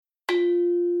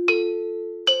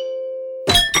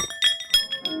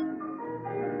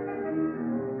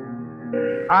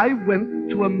I went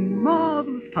to a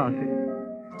marvelous party.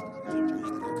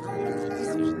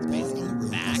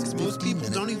 Facts. Most people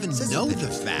don't even know the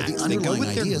facts. They go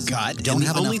with their gut, don't and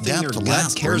have the only enough thing depth their to gut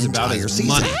last cares for an about entire is season.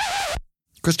 money.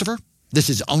 Christopher, this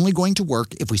is only going to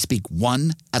work if we speak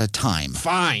one at a time.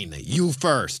 Fine. You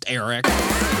first, Eric.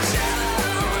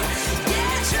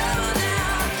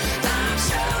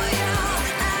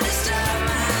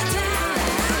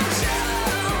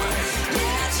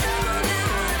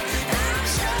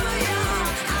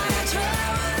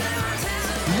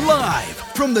 Live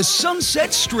from the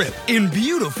Sunset Strip in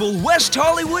beautiful West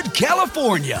Hollywood,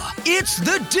 California, it's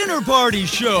The Dinner Party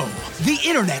Show, the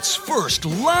internet's first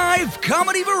live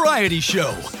comedy variety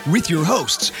show with your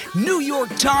hosts, New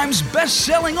York Times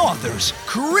best-selling authors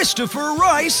Christopher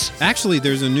Rice. Actually,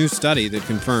 there's a new study that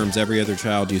confirms every other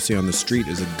child you see on the street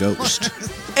is a ghost.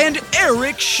 And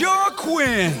Eric Shaw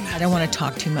Quinn. I don't want to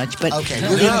talk too much, but... Okay,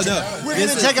 we're going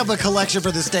to take up a collection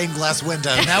for the stained glass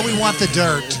window. Now we want the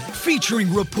dirt.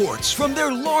 Featuring reports from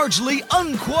their largely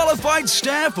unqualified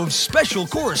staff of special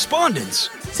correspondents.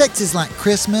 Sex is like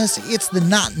Christmas. It's the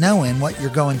not knowing what you're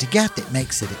going to get that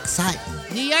makes it exciting.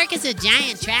 New York is a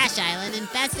giant trash island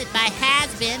infested by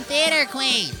has-been theater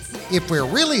queens. If we're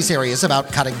really serious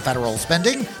about cutting federal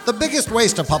spending, the biggest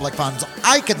waste of public funds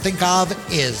I can think of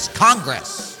is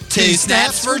Congress. 2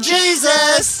 snaps for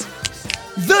Jesus!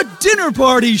 The Dinner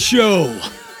Party Show.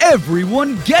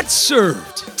 Everyone gets served.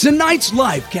 Tonight's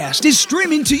live cast is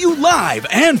streaming to you live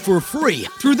and for free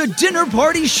through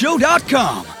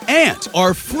thedinnerpartyshow.com and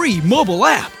our free mobile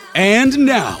app. And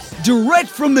now, direct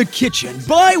from the kitchen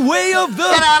by way of the...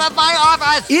 Get out of my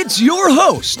office! It's your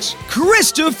hosts,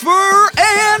 Christopher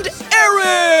and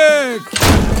Eric!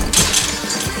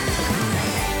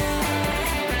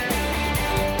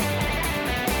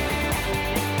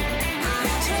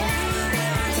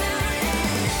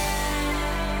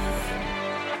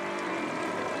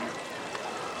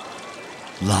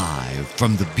 Live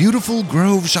from the beautiful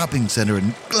Grove Shopping Center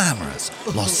in glamorous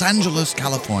Los Angeles,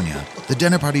 California, the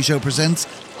Dinner Party Show presents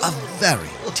a very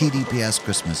TDPS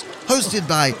Christmas, hosted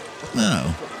by,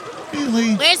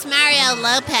 really? Where's Mario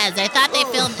Lopez? I thought they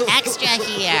filmed extra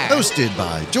here. Hosted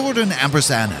by Jordan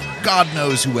Ampersand and God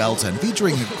knows who else, and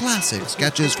featuring the classic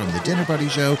sketches from the Dinner Party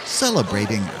Show,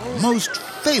 celebrating our most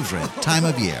favorite time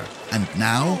of year. And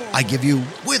now, I give you,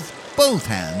 with both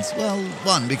hands, well,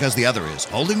 one because the other is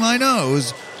holding my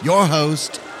nose, your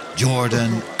host,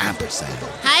 Jordan Ampersand.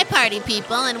 Hi, party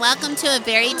people, and welcome to a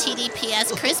very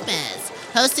TDPS Christmas.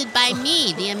 Hosted by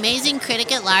me, the amazing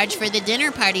critic at large for the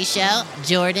Dinner Party Show,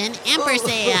 Jordan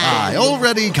Ampersand. I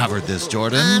already covered this,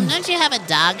 Jordan. Don't you have a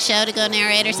dog show to go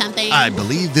narrate or something? I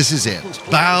believe this is it.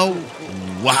 Bow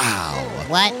wow.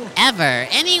 Whatever.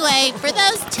 Anyway, for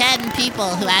those 10 people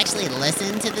who actually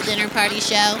listen to the Dinner Party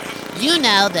Show, you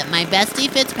know that my bestie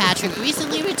Fitzpatrick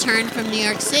recently returned from New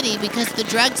York City because the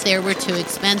drugs there were too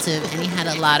expensive and he had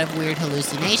a lot of weird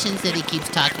hallucinations that he keeps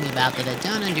talking about that I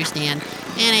don't understand,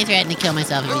 and I threatened to kill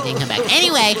myself if he didn't come back.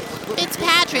 Anyway,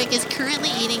 Fitzpatrick is currently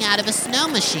eating out of a snow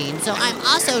machine, so I'm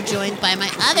also joined by my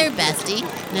other bestie,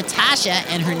 Natasha,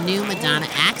 and her new Madonna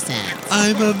accent.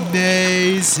 I'm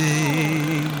amazing.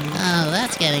 Oh,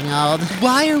 that's getting old.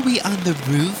 Why are we on the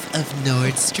roof of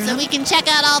Nordstrom? So we can check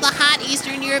out all the hot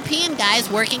Eastern European guys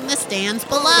working the stands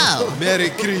below. Merry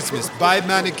Christmas. Buy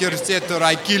manicure set or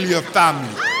I kill your family.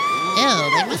 Ew,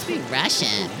 they must be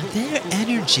Russian. Their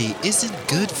energy isn't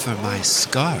good for my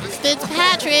scarf.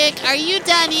 Fitzpatrick, are you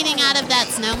done eating out of that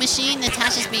snow machine?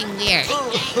 Natasha's being weird.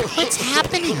 What's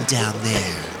happening down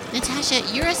there? Natasha,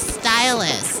 you're a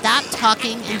stylist. Stop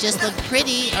talking and just look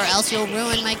pretty or else you'll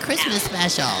ruin my Christmas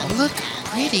special. Look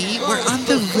pretty, we're on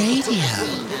the radio.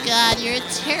 God, you're a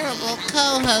terrible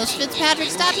co-host. Fitzpatrick,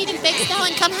 stop eating fake snow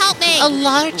and come help me. A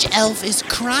large elf is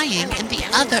crying and the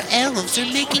other elves are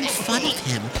making fun of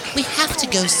him. We have to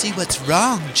go see what's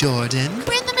wrong, Jordan.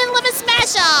 We're in the middle of a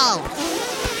special.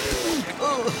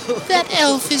 That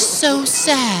elf is so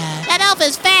sad. That elf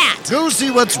is fat. Go see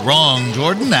what's wrong,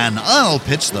 Jordan, and I'll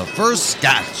pitch the first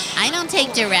sketch. I don't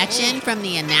take direction from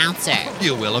the announcer.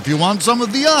 You will if you want some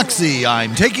of the oxy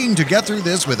I'm taking to get through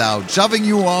this without shoving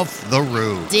you off the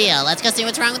roof. Deal. Let's go see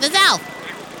what's wrong with this elf.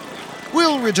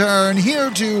 We'll return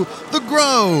here to the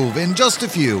Grove in just a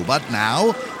few, but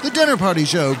now the Dinner Party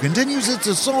Show continues its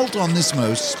assault on this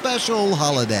most special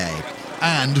holiday.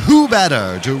 And who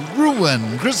better to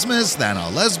ruin Christmas than a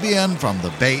lesbian from the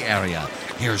Bay Area?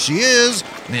 Here she is,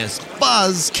 Miss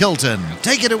Buzz Kilton.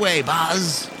 Take it away,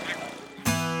 Buzz.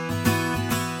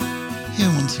 Here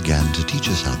once again to teach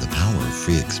us how the power of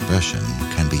free expression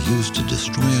can be used to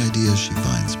destroy ideas she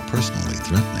finds personally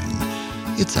threatening.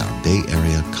 It's our Bay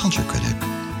Area culture critic,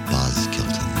 Buzz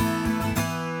Kilton.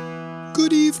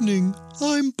 Good evening,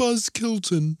 I'm Buzz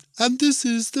Kilton, and this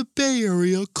is the Bay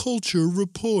Area Culture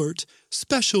Report,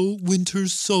 Special Winter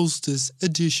Solstice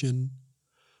Edition.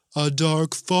 A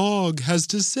dark fog has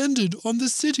descended on the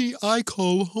city I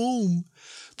call home,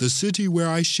 the city where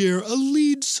I share a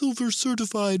LEED Silver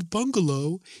certified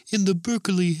bungalow in the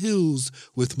Berkeley Hills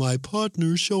with my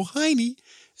partner Shohaini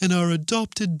and our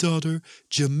adopted daughter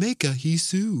Jamaica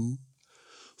Hisu.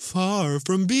 Far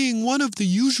from being one of the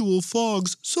usual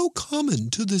fogs so common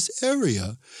to this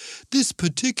area, this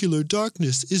particular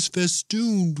darkness is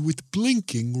festooned with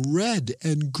blinking red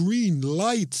and green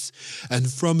lights,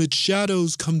 and from its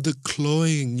shadows come the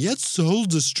cloying yet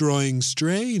soul-destroying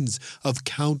strains of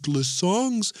countless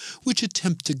songs which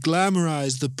attempt to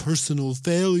glamorize the personal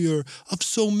failure of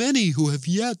so many who have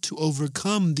yet to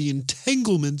overcome the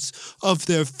entanglements of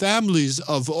their families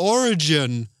of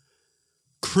origin.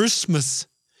 Christmas.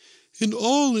 In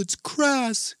all its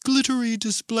crass, glittery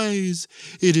displays,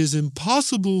 it is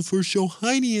impossible for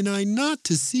Shohaini and I not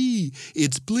to see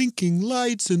its blinking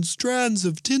lights and strands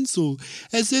of tinsel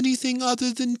as anything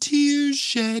other than tears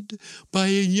shed by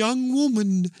a young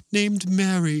woman named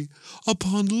Mary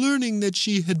upon learning that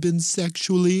she had been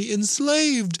sexually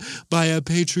enslaved by a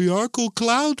patriarchal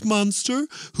cloud monster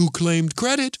who claimed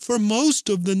credit for most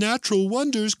of the natural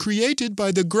wonders created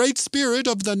by the great spirit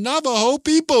of the Navajo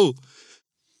people.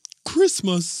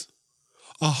 Christmas,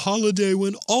 a holiday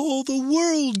when all the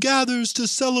world gathers to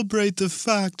celebrate the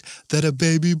fact that a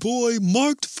baby boy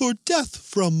marked for death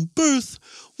from birth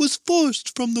was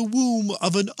forced from the womb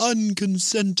of an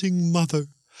unconsenting mother.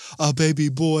 A baby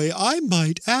boy, I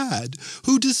might add,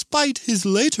 who despite his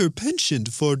later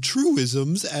penchant for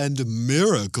truisms and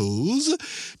miracles,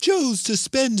 chose to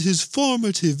spend his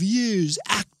formative years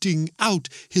acting out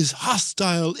his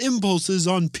hostile impulses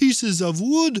on pieces of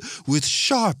wood with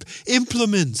sharp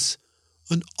implements.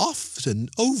 An often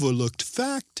overlooked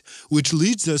fact, which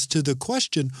leads us to the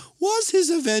question, was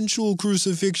his eventual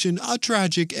crucifixion a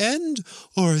tragic end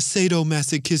or a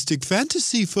sadomasochistic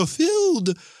fantasy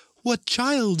fulfilled? What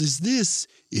child is this,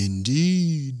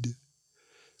 indeed?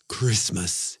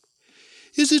 Christmas.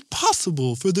 Is it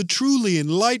possible for the truly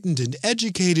enlightened and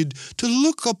educated to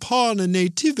look upon a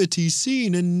nativity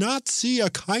scene and not see a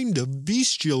kind of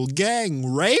bestial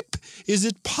gang rape? Is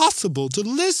it possible to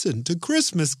listen to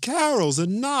Christmas carols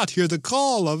and not hear the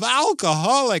call of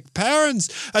alcoholic parents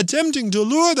attempting to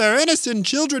lure their innocent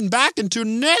children back into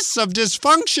nests of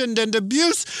dysfunction and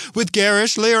abuse with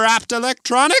garishly wrapped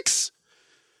electronics?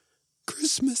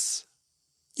 Christmas.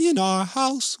 In our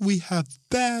house we have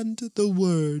banned the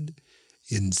word.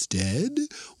 Instead,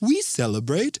 we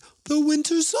celebrate the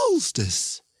winter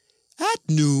solstice. At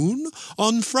noon,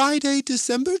 on Friday,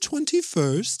 December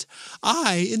 21st,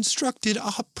 I instructed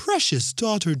our precious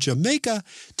daughter Jamaica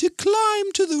to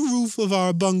climb to the roof of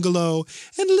our bungalow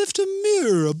and lift a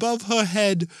mirror above her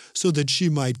head so that she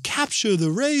might capture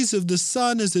the rays of the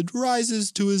sun as it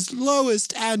rises to its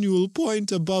lowest annual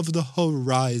point above the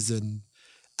horizon.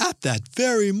 At that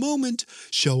very moment,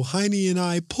 Shohaini and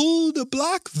I pulled a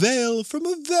black veil from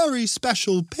a very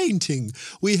special painting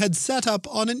we had set up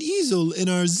on an easel in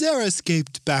our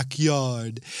xeriscaped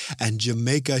backyard, and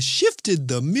Jamaica shifted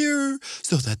the mirror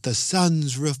so that the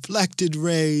sun's reflected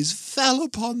rays fell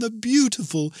upon the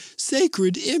beautiful,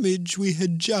 sacred image we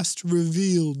had just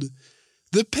revealed.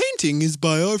 The painting is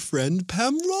by our friend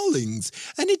Pam Rawlings,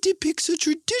 and it depicts a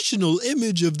traditional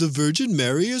image of the Virgin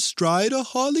Mary astride a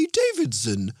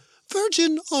Harley-Davidson.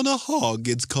 Virgin on a Hog,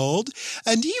 it's called,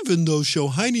 and even though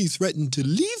Shohaini threatened to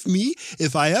leave me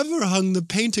if I ever hung the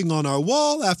painting on our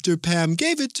wall after Pam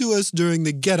gave it to us during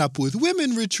the Get Up With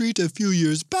Women retreat a few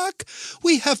years back,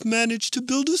 we have managed to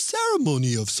build a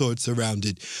ceremony of sorts around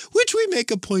it, which we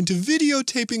make a point of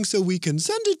videotaping so we can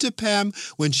send it to Pam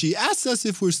when she asks us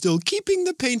if we're still keeping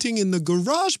the painting in the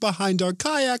garage behind our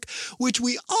kayak, which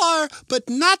we are, but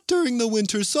not during the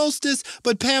winter solstice,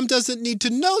 but Pam doesn't need to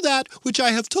know that, which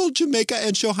I have told Jamaica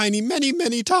and Shohaini many,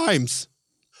 many times.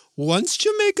 Once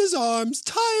Jamaica's arms,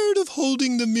 tired of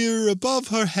holding the mirror above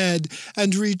her head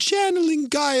and rechanneling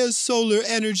Gaia's solar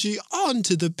energy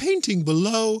onto the painting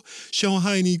below,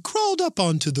 Shohaini crawled up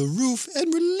onto the roof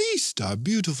and released our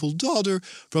beautiful daughter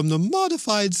from the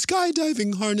modified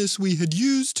skydiving harness we had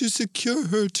used to secure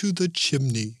her to the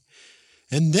chimney.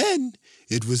 And then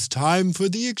it was time for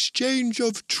the exchange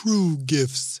of true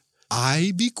gifts.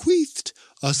 I bequeathed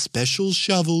a special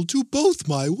shovel to both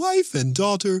my wife and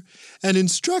daughter, and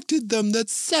instructed them that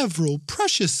several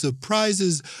precious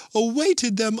surprises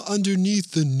awaited them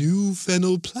underneath the new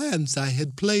fennel plants I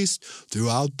had placed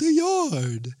throughout the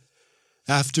yard.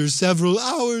 After several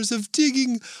hours of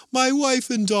digging, my wife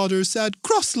and daughter sat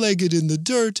cross-legged in the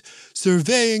dirt,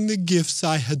 surveying the gifts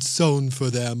I had sewn for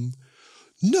them.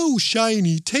 No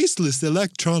shiny, tasteless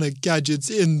electronic gadgets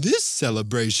in this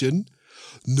celebration.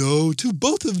 No, to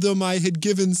both of them I had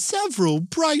given several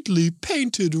brightly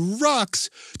painted rocks,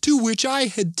 to which I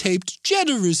had taped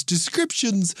generous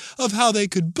descriptions of how they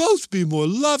could both be more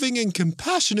loving and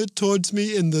compassionate towards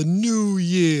me in the new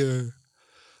year.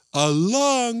 A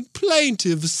long,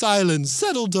 plaintive silence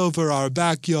settled over our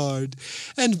backyard,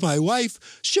 and my wife,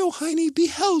 Shohini,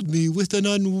 beheld me with an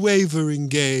unwavering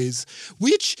gaze,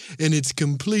 which, in its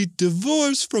complete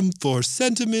divorce from forced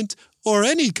sentiment or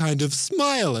any kind of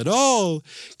smile at all,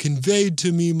 conveyed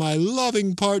to me my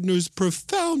loving partner's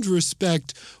profound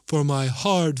respect for my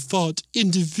hard-fought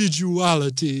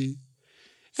individuality.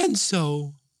 And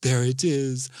so, there it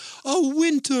is, a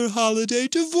winter holiday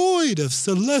devoid of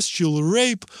celestial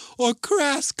rape or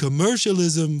crass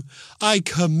commercialism. I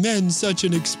commend such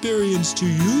an experience to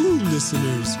you,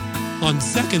 listeners. On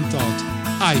second thought,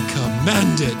 I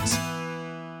commend it.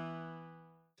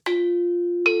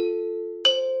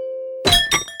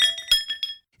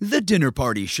 The Dinner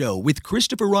Party Show with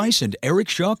Christopher Rice and Eric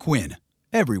Shaw Quinn.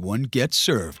 Everyone gets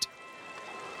served.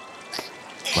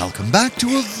 Welcome back to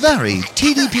a very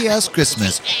TDPS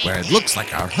Christmas, where it looks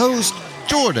like our host,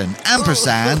 Jordan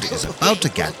Ampersand, is about to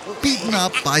get beaten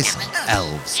up by some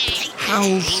elves.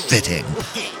 How fitting.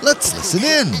 Let's listen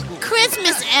in.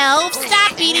 Christmas elf,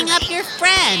 stop beating up your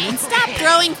friend, and stop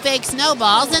throwing fake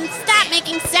snowballs, and stop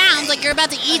making sounds like you're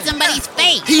about to eat somebody's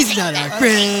face. He's not our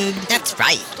friend. That's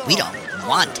right. We don't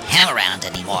want him around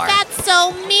anymore. That's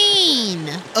so mean.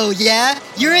 Oh, yeah?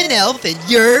 You're an elf and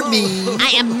you're mean.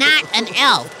 I am not an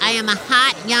elf. I am a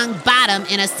hot young bottom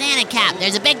in a Santa cap.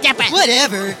 There's a big difference.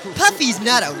 Whatever. Puffy's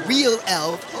not a real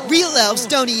elf. Real elves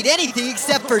don't eat anything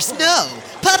except for snow.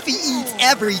 Puffy eats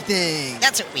everything.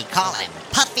 That's what we call him.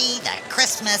 Puffy the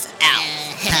Christmas Elf.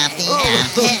 Puffy,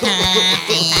 Puffy,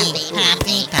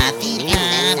 Puffy, Puffy, Puffy,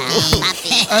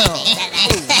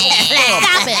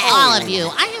 Stop it, all of you.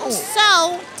 I am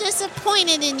so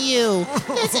disappointed in you.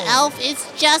 This elf is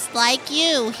just like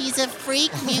you. He's a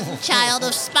freak mutant child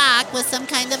of Spock with some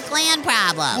kind of gland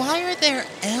problem. Why are there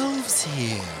elves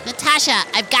here? Natasha,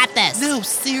 I've got this. No,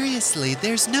 seriously,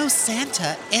 there's no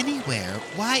Santa anywhere.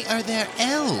 Why are there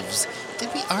elves?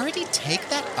 Did we already take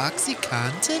that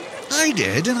OxyContin? I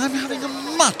did, and I'm having a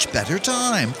much better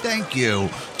time. Thank you.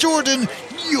 Jordan,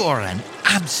 you're an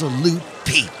absolute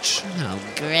peach. Oh,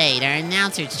 great. Our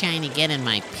announcer's trying to get in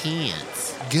my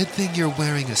pants. Good thing you're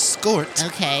wearing a skirt.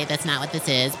 Okay, that's not what this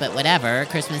is, but whatever.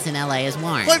 Christmas in LA is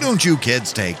warm. Why don't you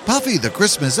kids take Puffy the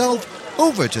Christmas Elf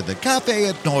over to the cafe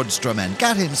at Nordstrom and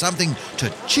get him something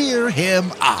to cheer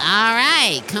him up? All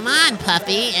right, come on,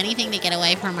 Puffy. Anything to get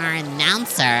away from our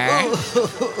announcer.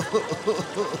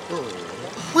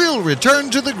 We'll return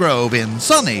to the Grove in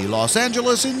sunny Los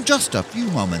Angeles in just a few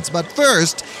moments. But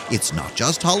first, it's not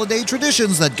just holiday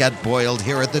traditions that get boiled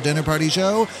here at the Dinner Party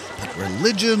Show, but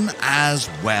religion as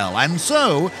well. And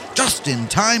so, just in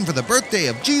time for the birthday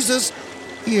of Jesus,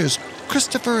 here's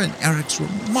Christopher and Eric's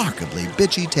remarkably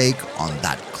bitchy take on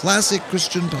that classic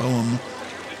Christian poem,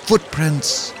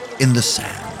 Footprints in the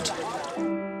Sand.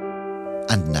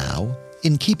 And now,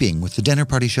 in keeping with the Dinner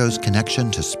Party Show's connection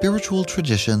to spiritual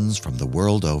traditions from the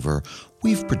world over,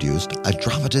 we've produced a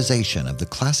dramatization of the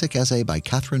classic essay by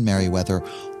Catherine Merriweather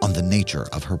on the nature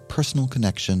of her personal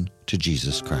connection to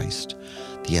Jesus Christ.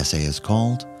 The essay is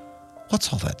called,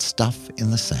 What's All That Stuff in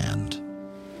the Sand?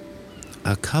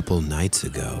 A couple nights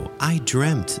ago, I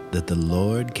dreamt that the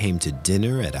Lord came to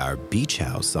dinner at our beach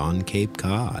house on Cape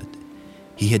Cod.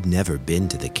 He had never been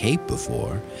to the Cape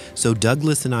before, so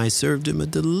Douglas and I served him a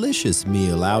delicious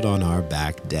meal out on our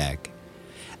back deck.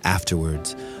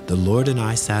 Afterwards, the Lord and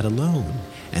I sat alone,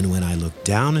 and when I looked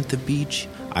down at the beach,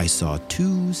 I saw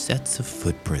 2 sets of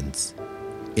footprints.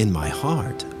 In my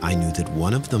heart, I knew that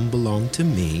one of them belonged to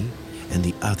me, and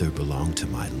the other belonged to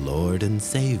my Lord and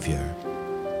Savior.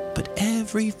 But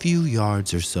every few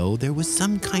yards or so, there was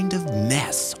some kind of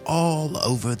mess all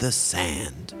over the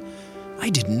sand. I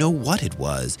didn't know what it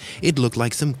was. It looked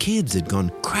like some kids had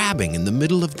gone crabbing in the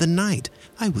middle of the night.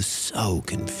 I was so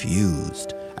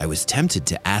confused. I was tempted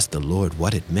to ask the Lord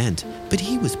what it meant, but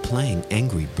he was playing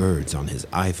Angry Birds on his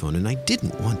iPhone, and I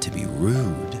didn't want to be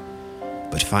rude.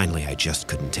 But finally, I just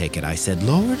couldn't take it. I said,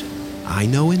 Lord, I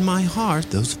know in my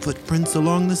heart those footprints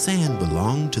along the sand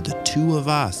belong to the 2 of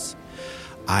us.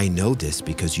 I know this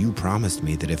because you promised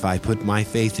me that if I put my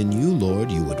faith in you,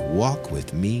 Lord, you would walk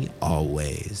with me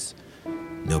always.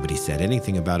 Nobody said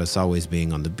anything about us always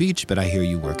being on the beach, but I hear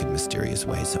you work in mysterious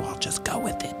ways, so I'll just go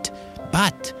with it.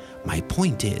 But my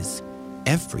point is,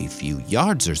 every few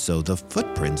yards or so, the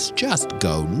footprints just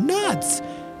go nuts.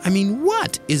 I mean,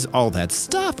 what is all that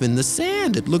stuff in the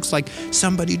sand? It looks like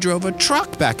somebody drove a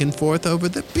truck back and forth over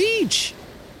the beach.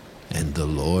 And the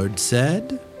Lord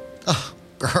said, Oh,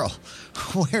 girl,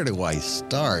 where do I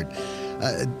start?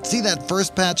 See that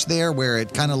first patch there where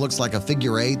it kind of looks like a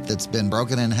figure eight that's been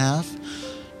broken in half?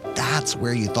 That's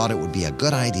where you thought it would be a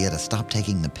good idea to stop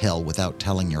taking the pill without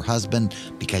telling your husband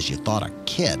because you thought a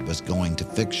kid was going to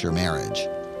fix your marriage.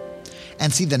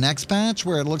 And see the next patch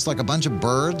where it looks like a bunch of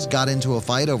birds got into a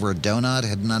fight over a donut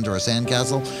hidden under a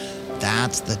sandcastle?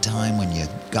 That's the time when you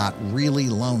got really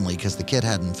lonely because the kid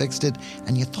hadn't fixed it,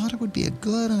 and you thought it would be a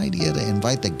good idea to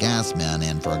invite the gas man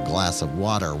in for a glass of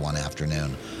water one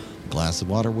afternoon. A glass of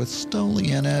water with Stoli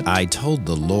in it. I told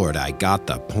the Lord I got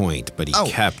the point, but he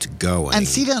kept going. And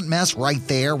see that mess right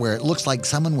there where it looks like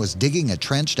someone was digging a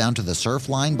trench down to the surf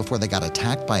line before they got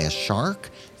attacked by a shark?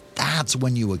 That's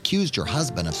when you accused your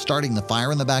husband of starting the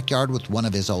fire in the backyard with one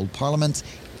of his old parliaments,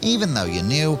 even though you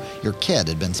knew your kid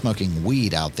had been smoking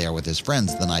weed out there with his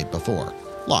friends the night before.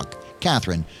 Look,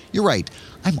 Catherine, you're right.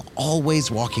 I'm always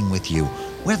walking with you,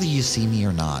 whether you see me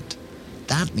or not.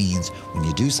 That means when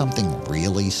you do something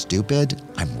really stupid,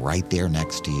 I'm right there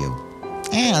next to you.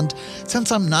 And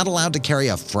since I'm not allowed to carry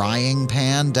a frying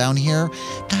pan down here,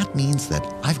 that means that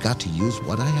I've got to use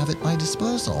what I have at my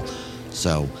disposal.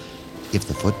 So, if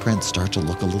the footprints start to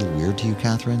look a little weird to you,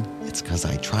 Catherine, it's because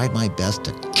I tried my best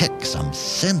to kick some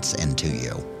sense into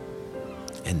you.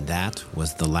 And that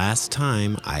was the last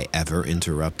time I ever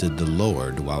interrupted the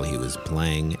Lord while he was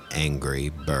playing Angry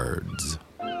Birds.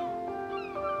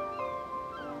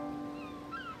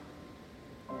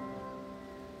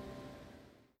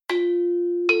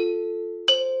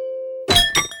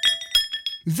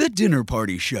 The Dinner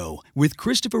Party Show with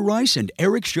Christopher Rice and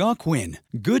Eric Shaw Quinn.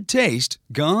 Good taste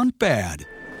gone bad.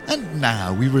 And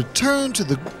now we return to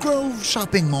the Grove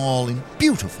Shopping Mall in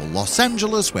beautiful Los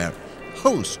Angeles where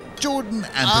host Jordan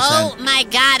Ampersand... Oh my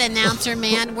God, announcer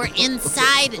man, we're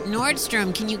inside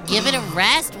Nordstrom. Can you give it a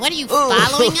rest? What are you,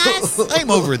 following us?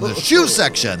 I'm over in the shoe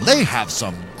section. They have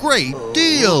some great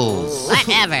deals.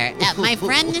 Whatever. My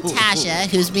friend Natasha,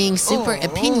 who's being super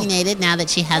opinionated now that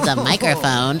she has a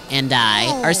microphone, and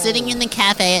I are sitting in the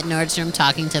cafe at Nordstrom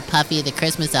talking to Puffy the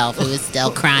Christmas Elf, who is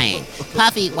still crying.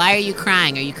 Puffy, why are you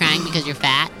crying? Are you crying because you're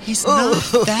fat? He's not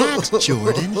fat,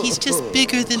 Jordan. He's just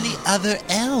bigger than the other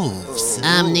elves.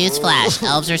 Newsflash.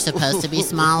 Elves are supposed to be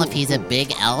small. If he's a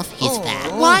big elf, he's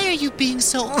fat. Why are you being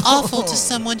so awful to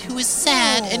someone who is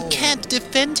sad and can't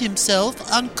defend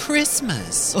himself on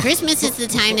Christmas? Christmas is the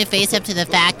time to face up to the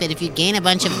fact that if you gain a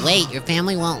bunch of weight, your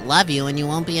family won't love you and you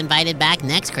won't be invited back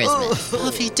next Christmas.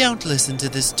 Puffy, don't listen to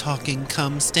this talking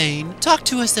cum stain. Talk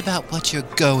to us about what you're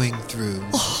going through.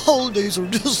 Holidays are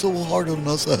just so hard on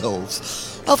us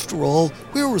elves. After all,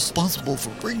 we're responsible for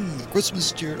bringing the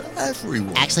Christmas cheer to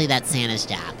everyone. Actually, that's Santa's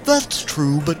job. That's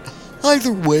true, but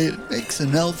either way, it makes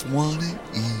an elf want to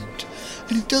eat.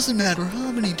 And it doesn't matter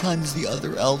how many times the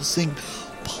other elves sing,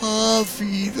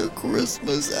 Puffy the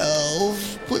Christmas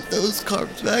Elf, put those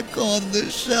cards back on the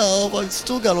shelf. I've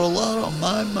still got a lot on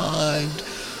my mind.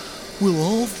 Will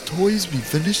all the toys be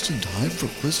finished in time for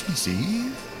Christmas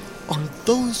Eve? Are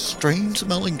those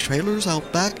strange-smelling trailers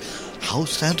out back how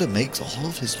Santa makes all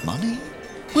of his money?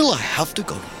 Will I have to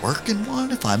go to work in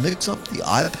one if I mix up the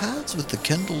iPads with the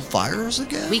Kindle Fires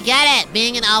again? We get it.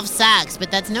 Being an elf sucks,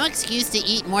 but that's no excuse to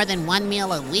eat more than one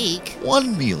meal a week.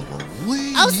 One meal a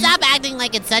week? Oh, stop acting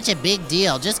like it's such a big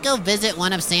deal. Just go visit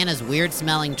one of Santa's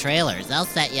weird-smelling trailers. They'll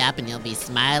set you up and you'll be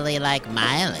smiley like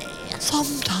Miley.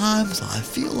 Sometimes I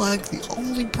feel like the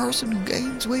only person who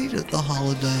gains weight at the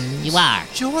holidays. You are.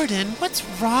 Jordan, what's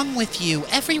wrong with you?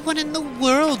 Everyone in the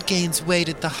world gains weight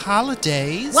at the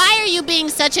holidays. Why are you being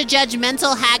such a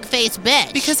judgmental hag-faced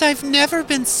bitch? Because I've never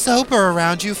been sober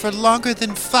around you for longer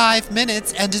than 5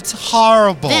 minutes, and it's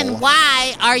horrible. Then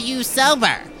why are you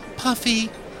sober? Puffy,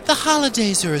 the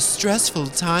holidays are a stressful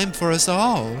time for us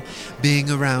all.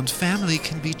 Being around family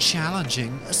can be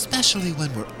challenging, especially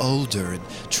when we're older and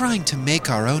trying to make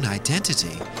our own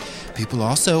identity. People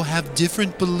also have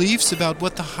different beliefs about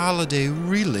what the holiday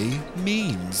really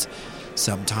means.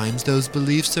 Sometimes those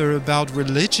beliefs are about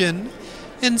religion,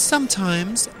 and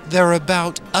sometimes they're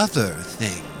about other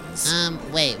things.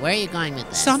 Wait, where are you going with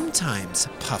this? Sometimes,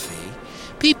 Puffy,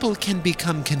 people can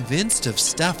become convinced of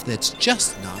stuff that's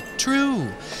just not true.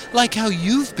 Like how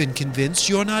you've been convinced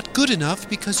you're not good enough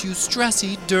because you stress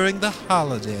eat during the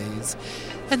holidays.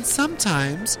 And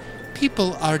sometimes,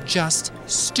 people are just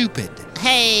stupid.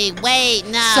 Hey, wait,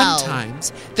 no.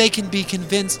 Sometimes they can be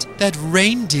convinced that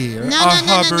reindeer No. are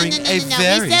harboring a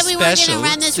very We said we weren't special going to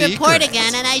run this secret. report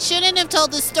again, and I shouldn't have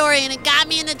told the story, and it got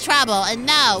me into trouble. And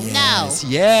no.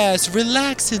 Yes,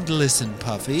 relax and listen,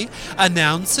 Puffy.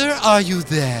 Announcer, are you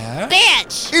there?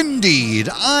 Bitch! Indeed,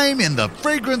 I'm in the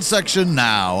fragrance section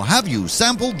now. Have you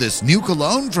sampled this new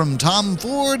cologne from Tom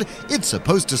Ford? It's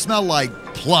supposed to smell like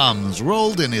plums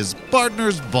rolled in his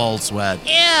partner's ball sweat.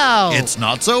 Ew! It's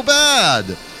not so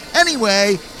bad.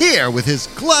 Anyway, here with his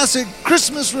classic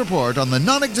Christmas report on the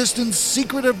non-existent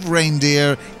secret of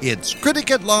reindeer, it's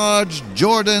critic at large,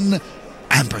 Jordan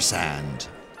Ampersand.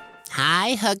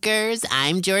 Hi, hookers.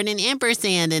 I'm Jordan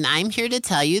Ampersand, and I'm here to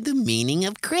tell you the meaning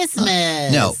of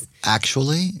Christmas. No,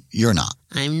 actually, you're not.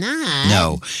 I'm not.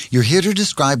 No, you're here to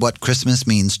describe what Christmas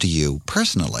means to you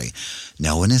personally.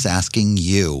 No one is asking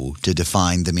you to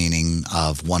define the meaning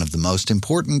of one of the most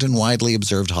important and widely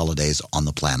observed holidays on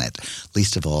the planet,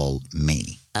 least of all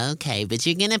me. Okay, but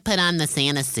you're going to put on the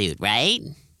Santa suit, right?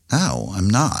 Oh, I'm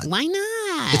not. Why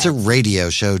not? It's a radio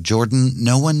show, Jordan.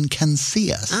 No one can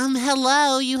see us.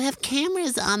 Hello, you have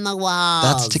cameras on the walls.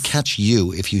 That's to catch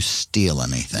you if you steal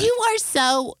anything. You are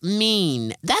so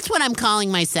mean. That's what I'm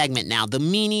calling my segment now, the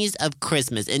meanies of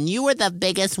Christmas. And you were the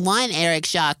biggest one, Eric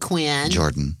Shaw Quinn.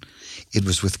 Jordan, it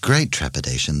was with great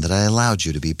trepidation that I allowed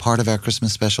you to be part of our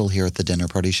Christmas special here at the Dinner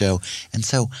Party Show. And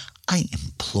so I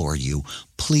implore you,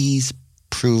 please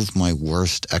prove my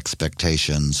worst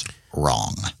expectations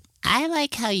wrong. I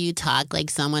like how you talk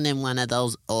like someone in one of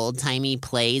those old-timey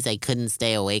plays I couldn't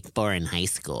stay awake for in high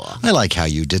school. I like how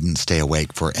you didn't stay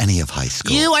awake for any of high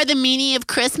school. You are the meanie of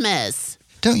Christmas.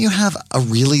 Don't you have a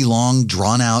really long,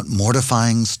 drawn-out,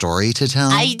 mortifying story to tell?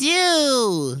 I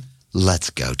do. Let's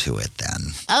go to it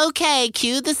then. Okay,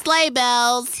 cue the sleigh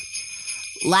bells.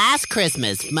 Last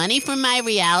Christmas, money from my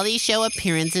reality show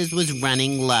appearances was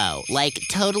running low, like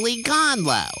totally gone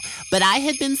low. But I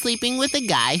had been sleeping with a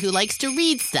guy who likes to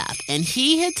read stuff, and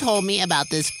he had told me about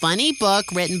this funny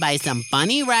book written by some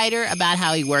funny writer about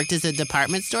how he worked as a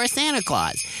department store Santa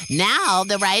Claus. Now,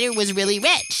 the writer was really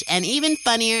rich, and even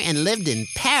funnier, and lived in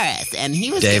Paris, and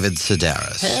he was... David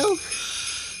Sedaris. Who?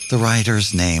 The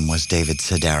writer's name was David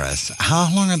Sedaris. How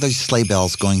long are those sleigh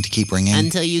bells going to keep ringing?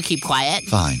 Until you keep quiet?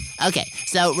 Fine. Okay,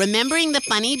 so remembering the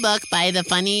funny book by the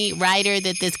funny writer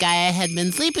that this guy I had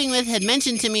been sleeping with had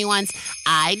mentioned to me once,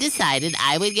 I decided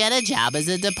I would get a job as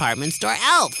a department store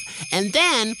elf. And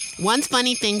then, once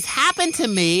funny things happened to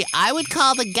me, I would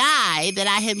call the guy that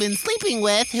I had been sleeping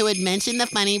with who had mentioned the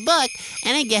funny book,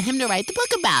 and I'd get him to write the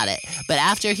book about it. But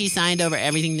after he signed over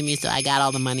everything to me so I got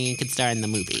all the money and could star in the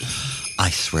movie. I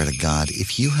swear to God,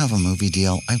 if you have a movie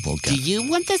deal, I will get... Do you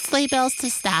want the sleigh bells to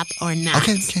stop or not?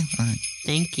 Okay, all right.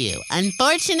 Thank you.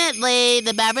 Unfortunately,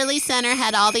 the Beverly Center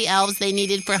had all the elves they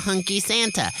needed for hunky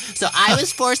Santa, so I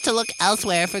was forced to look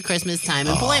elsewhere for Christmas time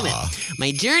employment.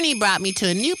 My journey brought me to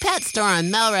a new pet store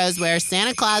on Melrose where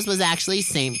Santa Claus was actually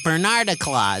St. Bernarda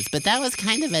Claus, but that was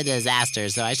kind of a disaster,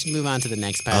 so I should move on to the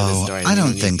next part of the story. I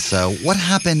don't think so. What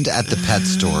happened at the pet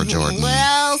store, Jordan?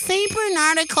 Well, St.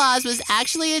 Bernarda Claus was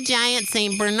actually a giant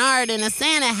St. Bernard in a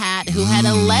Santa hat who had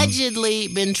allegedly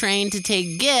been trained to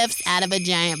take gifts out of a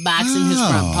giant box in his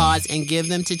front paws and give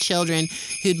them to children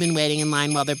who'd been waiting in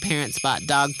line while their parents bought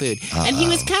dog food. And he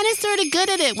was kind of sort of good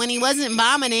at it when he wasn't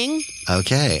vomiting.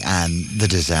 Okay, and the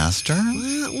disaster?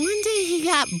 Well, one day he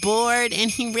got bored and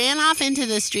he ran off into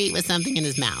the street with something in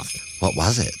his mouth. What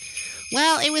was it?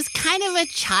 Well, it was kind of a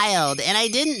child, and I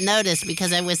didn't notice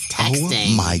because I was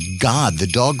texting. Oh, my God. The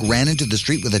dog ran into the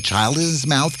street with a child in his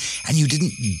mouth, and you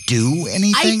didn't do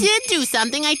anything? I did do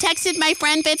something. I texted my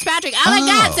friend Fitzpatrick. Oh, my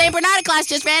God, St. Bernarda Claus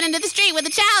just ran into the street with a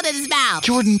child in his mouth.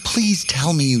 Jordan, please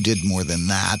tell me you did more than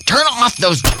that. Turn off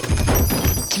those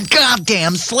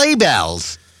goddamn sleigh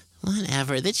bells.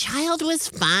 Whatever. The child was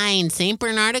fine. St.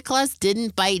 Bernarda Claus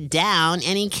didn't bite down,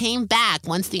 and he came back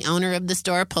once the owner of the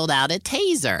store pulled out a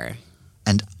taser.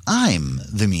 And I'm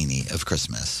the meanie of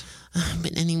Christmas.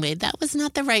 But anyway, that was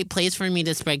not the right place for me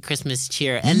to spread Christmas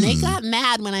cheer. And they got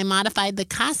mad when I modified the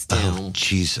costume. Oh,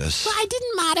 Jesus. Well, I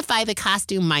didn't modify the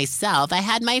costume myself. I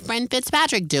had my friend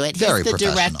Fitzpatrick do it. Very He's the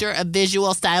professional. director of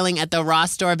visual styling at the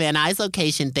Ross Store Van Nuys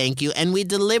location, thank you. And we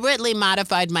deliberately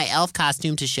modified my elf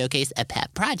costume to showcase a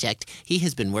pet project he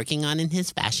has been working on in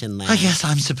his fashion lab. I guess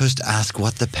I'm supposed to ask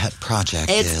what the pet project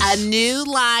is. It's a new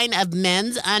line of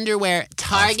men's underwear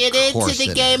targeted to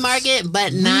the gay market,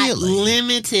 but not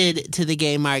limited to the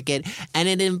gay market. And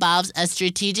it involves a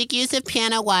strategic use of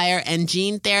piano wire and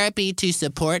gene therapy to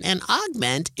support and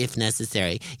augment, if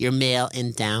necessary, your male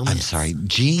endowment. I'm sorry,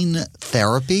 gene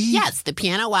therapy? Yes, the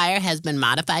piano wire has been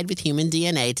modified with human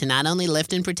DNA to not only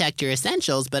lift and protect your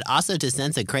essentials, but also to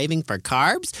sense a craving for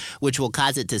carbs, which will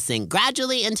cause it to sink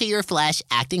gradually into your flesh,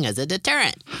 acting as a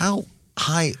deterrent. How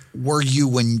high were you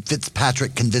when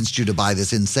Fitzpatrick convinced you to buy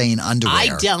this insane underwear?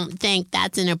 I don't think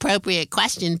that's an appropriate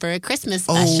question for a Christmas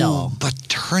special. Oh, but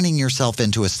turning yourself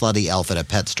into a slutty elf at a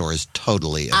pet store is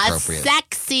totally appropriate. A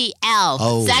sexy elf.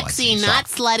 Oh, sexy, not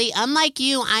slutty. Unlike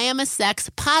you, I am a sex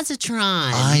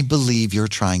positron. I believe you're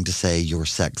trying to say you're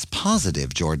sex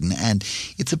positive, Jordan, and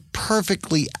it's a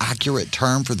perfectly accurate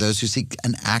term for those who seek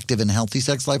an active and healthy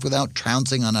sex life without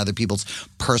trouncing on other people's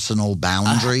personal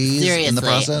boundaries in the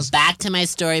process. Back to my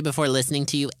story before listening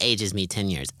to you ages me 10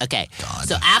 years. Okay,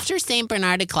 so after St.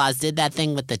 Bernard de Claus did that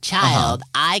thing with the child,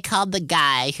 I called the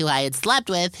guy who I had slept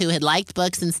with, who had liked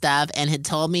books and stuff, and had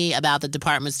told me about the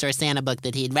department store Santa book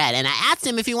that he'd read. And I asked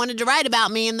him if he wanted to write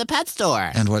about me in the pet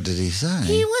store. And what did he say?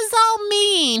 He was all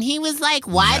mean. He was like,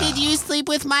 why did you sleep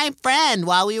with my friend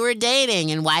while we were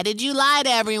dating? And why did you lie to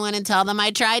everyone and tell them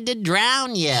I tried to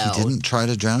drown you? He didn't try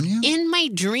to drown you? In my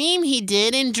dream, he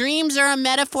did, and dreams are a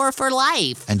metaphor for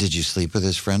life. And did you sleep with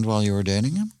his friend while you were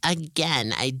dating him?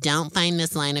 Again, I don't find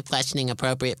this line of questioning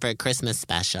appropriate for a Christmas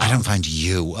special. I don't find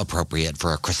you appropriate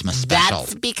for a Christmas special.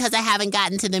 That's because I haven't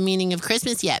gotten to the meaning of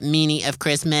Christmas yet. Meaning of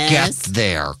Christmas. Get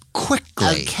there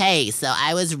quickly. Okay, so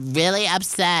I was really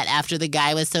upset after the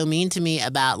guy was so mean to me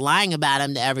about lying about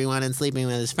him to everyone and sleeping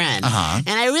with his friend. And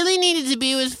I really needed to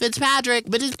be with Fitzpatrick,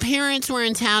 but his parents were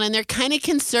in town and they're kind of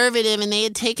conservative, and they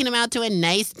had taken him out to a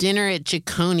nice dinner at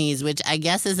Cicconi's, which I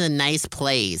guess is a nice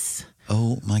place.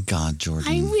 Oh, my God,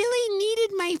 Jordan. I really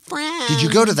needed my friend. Did you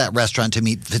go to that restaurant to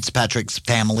meet Fitzpatrick's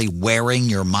family wearing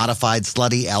your modified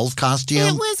slutty elf costume?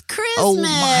 It was Christmas. Oh,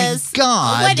 my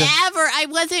God. Whatever. I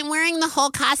wasn't wearing the whole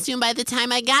costume by the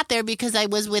time I got there because I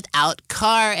was without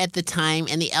car at the time,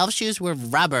 and the elf shoes were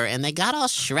rubber, and they got all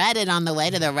shredded on the way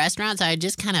to the restaurant, so I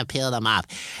just kind of peeled them off.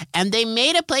 And they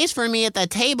made a place for me at the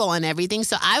table and everything,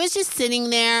 so I was just sitting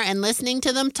there and listening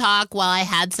to them talk while I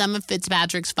had some of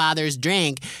Fitzpatrick's father's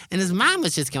drink, and his mom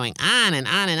was just going on and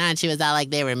on and on. She was all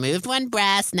like, they removed one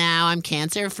breast now, I'm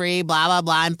cancer-free, blah, blah,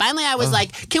 blah. And finally I was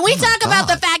like, can we talk about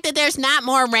the fact that there's not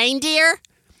more reindeer?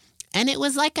 And it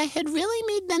was like I had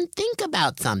really made them think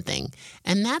about something.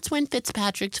 And that's when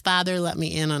Fitzpatrick's father let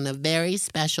me in on a very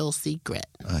special secret.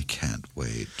 I can't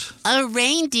wait. A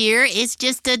reindeer is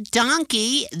just a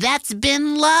donkey that's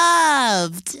been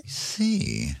loved. I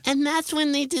see. And that's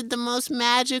when they did the most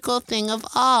magical thing of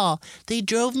all. They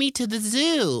drove me to the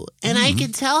zoo. And I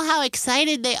could tell how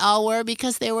excited they all were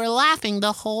because they were laughing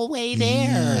the whole way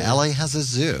there. Yeah, LA has a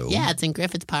zoo. Yeah, it's in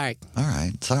Griffith Park. All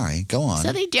right, sorry, go on.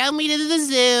 So they drove me to the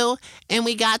zoo, and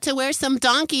we got to where some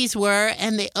donkeys were,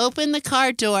 and they opened the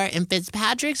car door, and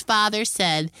Fitzpatrick's father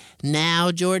said,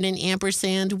 now, Jordan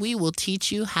Ampersand, we will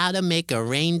teach you how to make a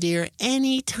reindeer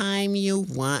anytime you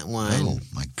want one. Oh,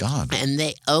 my God. And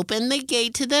they opened the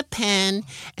gate to the pen,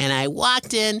 and I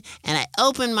walked in, and I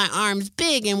opened my arms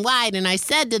big and wide, and I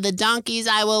said to the donkeys,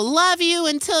 I will love you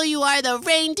until you are the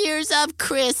reindeers of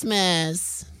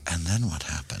Christmas. And then what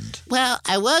happened? Well,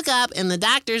 I woke up and the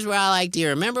doctors were all like, do you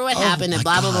remember what happened? And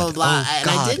blah, blah, blah, blah. And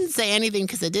I didn't say anything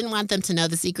because I didn't want them to know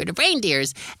the secret of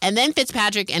reindeers. And then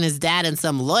Fitzpatrick and his dad and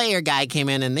some lawyer guy came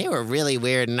in and they were really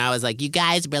weird. And I was like, you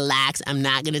guys relax. I'm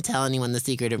not going to tell anyone the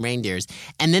secret of reindeers.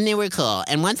 And then they were cool.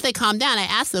 And once they calmed down, I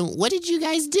asked them, what did you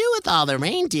guys do with all the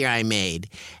reindeer I made?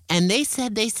 And they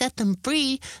said they set them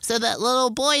free so that little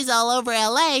boys all over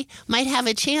LA might have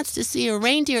a chance to see a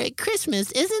reindeer at Christmas.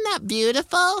 Isn't that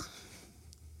beautiful?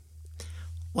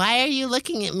 Why are you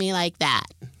looking at me like that?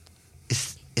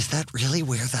 Is that really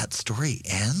where that story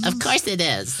ends? Of course it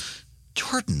is.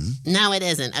 Jordan? No, it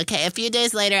isn't. Okay, a few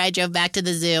days later, I drove back to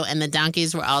the zoo, and the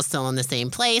donkeys were all still in the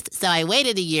same place, so I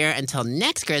waited a year until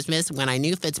next Christmas when I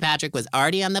knew Fitzpatrick was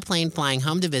already on the plane flying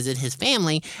home to visit his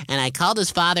family, and I called his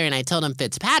father, and I told him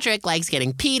Fitzpatrick likes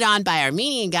getting peed on by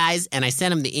Armenian guys, and I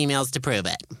sent him the emails to prove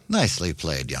it. Nicely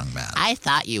played, young man. I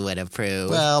thought you would approve.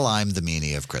 Well, I'm the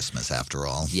meanie of Christmas, after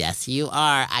all. Yes, you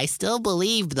are. I still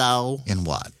believe, though. In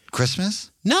what?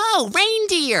 Christmas? No,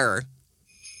 reindeer!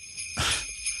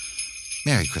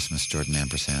 Merry Christmas, Jordan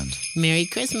Ampersand. Merry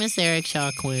Christmas, Eric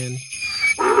Shaw Quinn.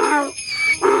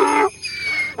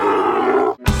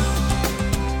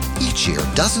 Each year,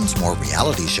 dozens more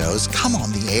reality shows come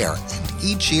on the air, and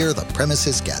each year the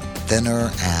premises get thinner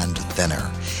and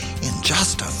thinner. In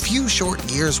just a few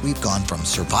short years, we've gone from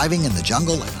surviving in the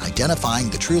jungle and identifying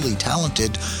the truly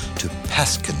talented to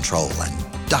pest control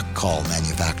and duck call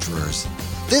manufacturers.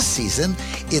 This season,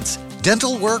 it's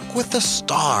dental work with the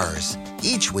stars.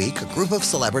 Each week, a group of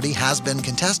celebrity has-been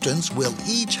contestants will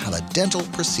each have a dental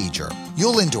procedure.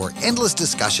 You'll endure endless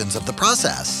discussions of the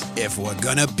process. If we're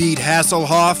gonna beat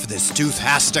Hasselhoff, this tooth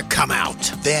has to come out.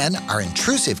 Then, our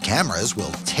intrusive cameras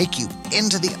will take you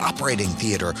into the operating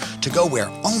theater to go where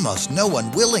almost no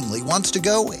one willingly wants to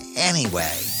go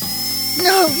anyway.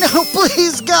 No,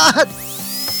 please, God!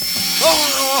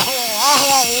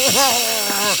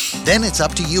 Then it's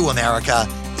up to you, America.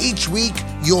 Each week,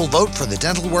 you'll vote for the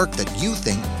dental work that you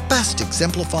think best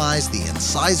exemplifies the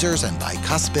incisors and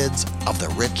bicuspids of the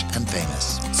rich and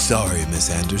famous. Sorry,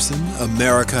 Miss Anderson.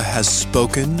 America has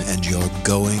spoken and you're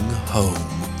going home.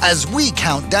 As we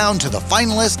count down to the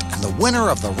finalist and the winner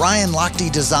of the Ryan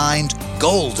Lochte-designed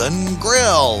Golden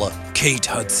Grill. Kate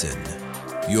Hudson,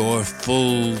 your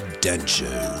full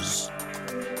dentures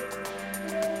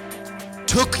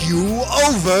took you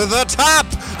over the top.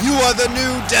 You are the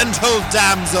new dental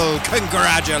damsel.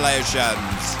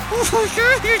 Congratulations.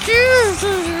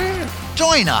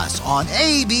 Join us on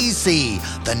ABC,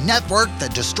 the network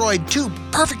that destroyed 2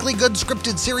 perfectly good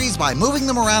scripted series by moving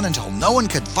them around until no one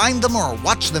could find them or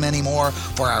watch them anymore,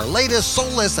 for our latest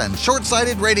soulless and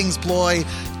short-sighted ratings ploy,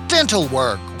 Dental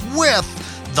Work with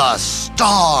the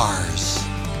Stars.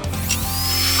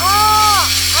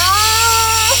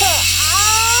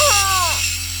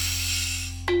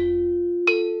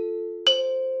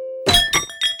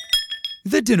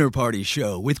 The Dinner Party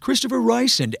Show with Christopher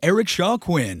Rice and Eric Shaw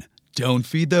Quinn. Don't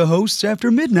feed the hosts after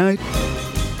midnight.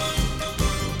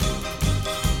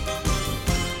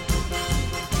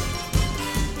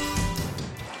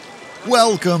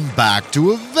 Welcome back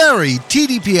to a very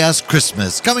TDPS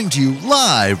Christmas, coming to you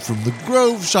live from the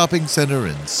Grove Shopping Center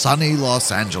in sunny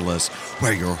Los Angeles,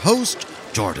 where your host,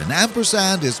 Jordan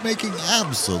Ampersand, is making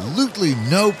absolutely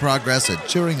no progress at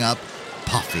cheering up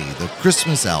Puffy the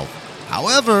Christmas Elf.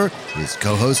 However, his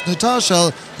co-host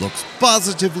Natasha looks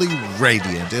positively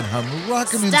radiant in her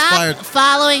Moroccan-inspired... Stop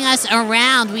following us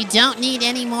around. We don't need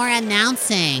any more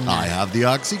announcing. I have the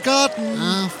Oxycontin.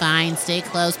 Oh, fine. Stay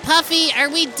close. Puffy, are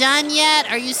we done yet?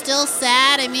 Are you still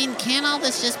sad? I mean, can't all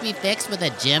this just be fixed with a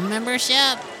gym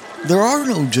membership? There are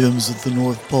no gyms at the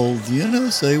North Pole. The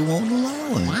NSA won't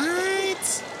allow it. What?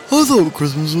 I thought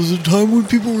Christmas was a time when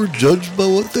people were judged by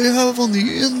what they have on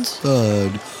the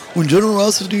inside. When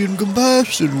generosity and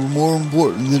compassion were more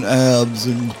important than abs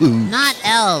and glutes. Not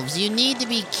elves. You need to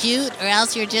be cute or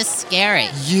else you're just scary.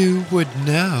 You would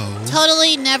know.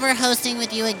 Totally never hosting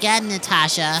with you again,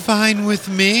 Natasha. Fine with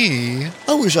me.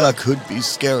 I wish I could be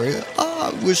scary.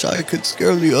 I wish I could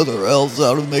scare the other elves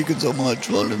out of making so much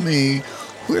fun of me.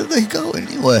 Where'd they go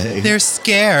anyway? They're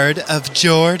scared of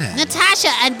Jordan.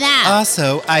 Natasha, enough.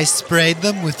 Also, I sprayed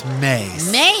them with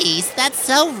mace. Mace? That's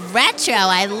so retro.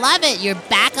 I love it. You're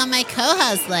back on my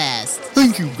co-host list.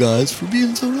 Thank you guys for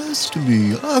being so nice to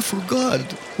me. I forgot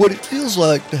what it feels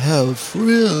like to have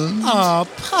friends. Aw,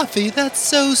 Puffy, that's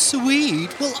so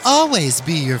sweet. We'll always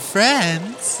be your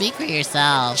friends. Speak for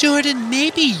yourself. Jordan,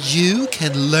 maybe you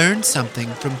can learn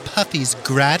something from Puffy's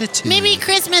gratitude. Maybe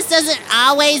Christmas doesn't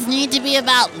always need to be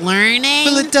about learning.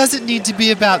 Well, it doesn't need to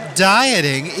be about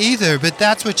dieting either, but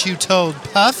that's what you told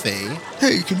Puffy.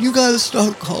 Hey, can you guys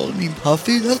stop calling me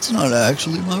Puffy? That's not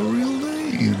actually my real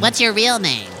name. What's your real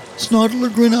name?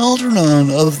 Snottler Algernon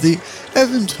of the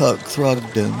Evantuck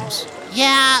Throgdens.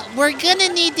 Yeah, we're gonna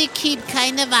need to keep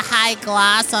kind of a high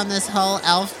gloss on this whole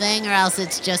elf thing, or else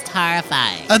it's just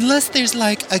horrifying. Unless there's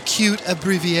like a cute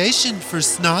abbreviation for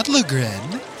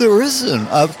Snottlegren. There isn't.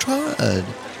 I've tried.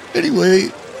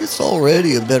 Anyway, it's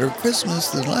already a better Christmas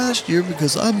than last year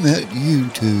because I met you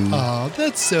two. Aw,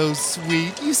 that's so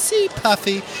sweet. You see,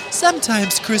 Puffy,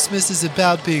 sometimes Christmas is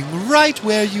about being right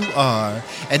where you are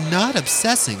and not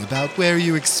obsessing about where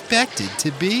you expected to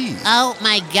be. Oh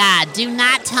my God, do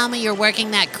not tell me you're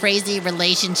working that crazy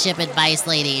relationship advice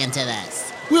lady into this.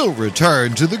 We'll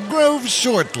return to the Grove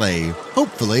shortly,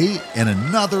 hopefully in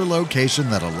another location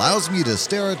that allows me to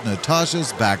stare at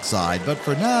Natasha's backside. But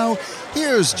for now,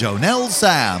 here's Jonelle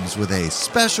Sams with a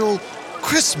special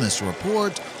Christmas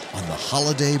report on the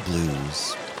holiday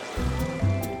blues.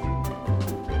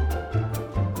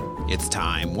 It's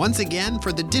time once again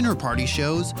for the Dinner Party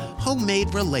Show's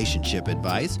homemade relationship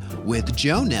advice with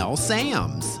Jonelle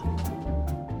Sams.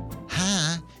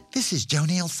 Hi, this is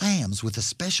Jonelle Sams with a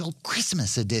special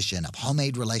Christmas edition of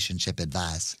Homemade Relationship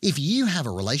Advice. If you have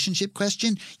a relationship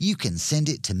question, you can send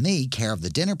it to me, care of the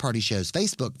Dinner Party Show's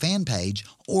Facebook fan page,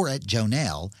 or at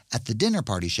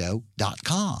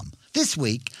Jonelle@thedinnerpartyshow.com. This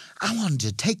week, I wanted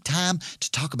to take time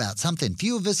to talk about something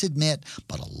few of us admit,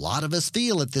 but a lot of us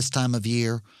feel at this time of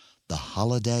year, the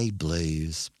holiday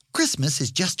blues. Christmas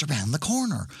is just around the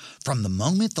corner. From the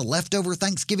moment the leftover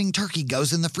Thanksgiving turkey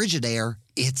goes in the Frigidaire,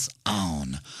 it's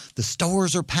on. The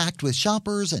stores are packed with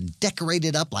shoppers and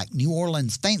decorated up like New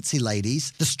Orleans fancy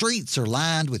ladies. The streets are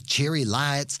lined with cherry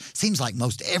lights. Seems like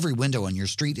most every window on your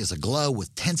street is aglow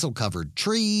with tinsel-covered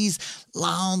trees.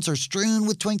 Lawns are strewn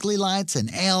with twinkly lights, and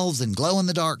elves and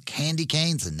glow-in-the-dark candy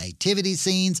canes and nativity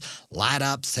scenes light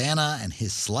up Santa and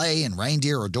his sleigh, and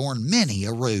reindeer adorn many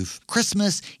a roof.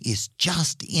 Christmas is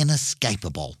just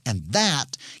inescapable, and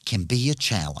that can be a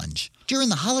challenge. During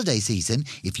the holiday season,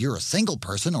 if you're a single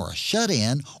person or a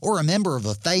shut-in or a member of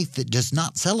a faith that does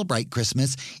not celebrate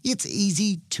Christmas, it's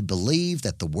easy to believe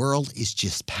that the world is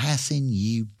just passing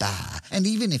you by. And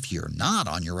even if you're not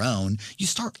on your own, you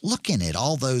start looking at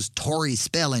all those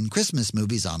Tory-spelling Christmas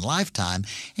movies on Lifetime,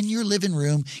 and your living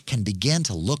room can begin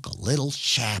to look a little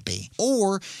shabby.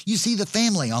 Or you see the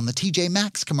family on the TJ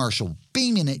Maxx commercial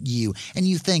beaming at you, and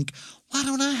you think, why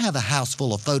don't I have a house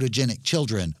full of photogenic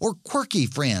children or quirky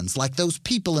friends like those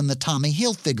people in the Tommy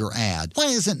Hilfiger ad? Why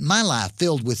isn't my life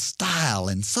filled with style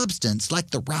and substance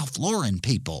like the Ralph Lauren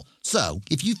people? So,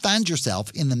 if you find yourself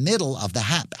in the middle of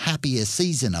the happiest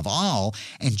season of all,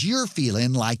 and you're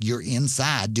feeling like you're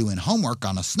inside doing homework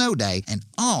on a snow day, and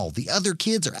all the other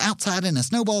kids are outside in a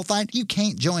snowball fight, you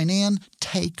can't join in,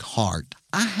 take heart.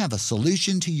 I have a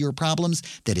solution to your problems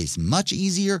that is much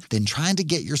easier than trying to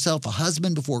get yourself a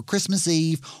husband before Christmas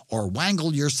Eve or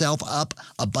wangle yourself up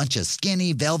a bunch of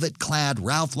skinny, velvet-clad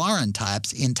Ralph Lauren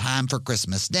types in time for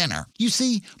Christmas dinner. You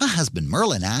see, my husband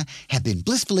Merle and I have been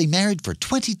blissfully married for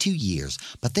 22 years,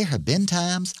 but there have been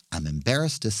times, I'm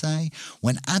embarrassed to say,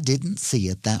 when I didn't see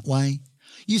it that way.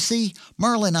 You see,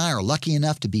 Merle and I are lucky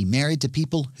enough to be married to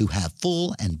people who have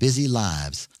full and busy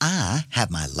lives. I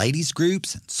have my ladies'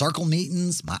 groups and circle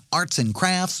meetings, my arts and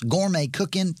crafts, gourmet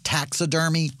cooking,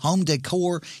 taxidermy, home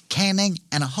decor, canning,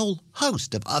 and a whole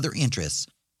host of other interests.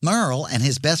 Merle and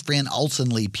his best friend Olson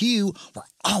Lee Pugh were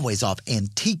always off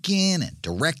antiquing and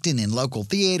directing in local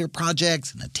theater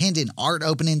projects and attending art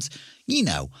openings. You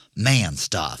know, man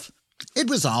stuff. It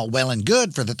was all well and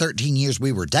good for the 13 years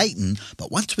we were dating,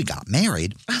 but once we got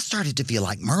married, I started to feel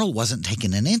like Merle wasn't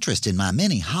taking an interest in my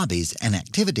many hobbies and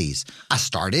activities. I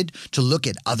started to look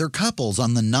at other couples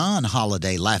on the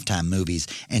non-holiday Lifetime movies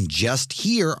and just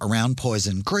here around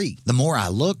Poison Creek. The more I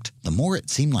looked, the more it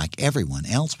seemed like everyone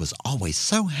else was always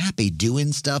so happy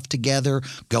doing stuff together,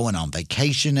 going on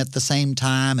vacation at the same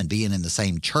time and being in the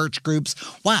same church groups.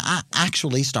 Why, I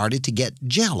actually started to get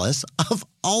jealous of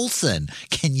Olson.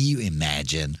 Can you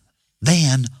imagine?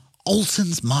 Then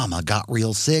Olson's mama got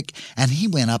real sick, and he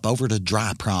went up over to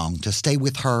Dry Prong to stay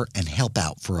with her and help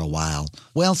out for a while.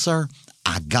 Well, sir,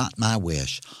 I got my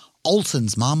wish.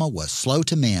 Olson's mama was slow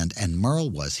to mend, and Merle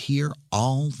was here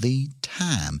all the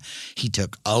time. He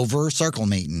took over circle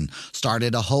meeting,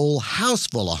 started a whole house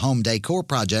full of home decor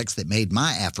projects that made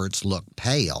my efforts look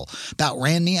pale, about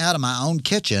ran me out of my own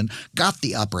kitchen, got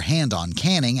the upper hand on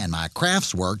canning and my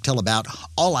crafts work till about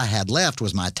all I had left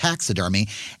was my taxidermy,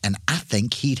 and I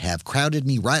think he'd have crowded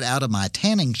me right out of my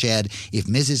tanning shed if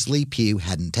Mrs. Lee Pugh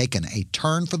hadn't taken a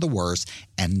turn for the worse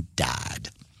and died.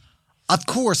 Of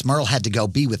course, Merle had to go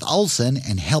be with Olson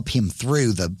and help him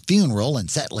through the funeral and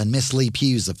settling Miss Lee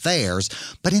Pugh's affairs,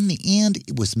 but in the end,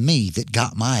 it was me that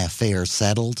got my affairs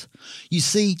settled. You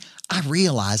see, I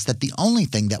realized that the only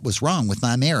thing that was wrong with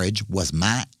my marriage was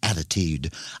my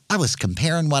attitude. I was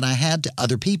comparing what I had to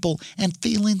other people and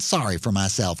feeling sorry for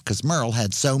myself because Merle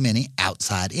had so many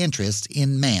outside interests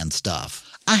in man stuff.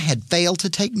 I had failed to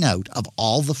take note of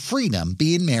all the freedom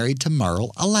being married to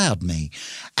Merle allowed me.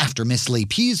 After Miss Lee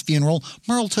Pugh's funeral,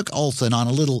 Merle took Olson on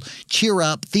a little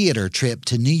cheer-up theater trip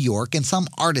to New York and some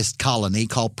artist colony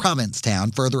called Provincetown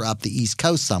further up the East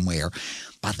Coast somewhere.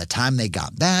 By the time they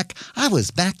got back, I was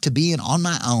back to being on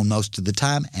my own most of the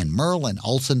time, and Merle and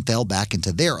Olson fell back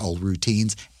into their old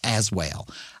routines as well.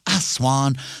 I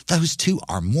swan, those two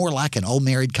are more like an old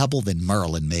married couple than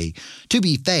Merle and me. To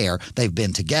be fair, they've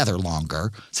been together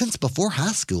longer, since before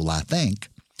high school, I think.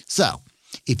 So,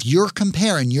 if you're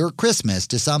comparing your Christmas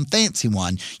to some fancy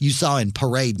one you saw in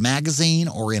Parade magazine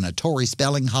or in a Tory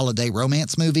spelling holiday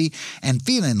romance movie and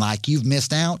feeling like you've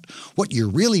missed out, what you're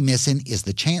really missing is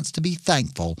the chance to be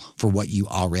thankful for what you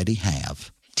already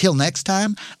have. Till next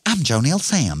time, I'm Jonelle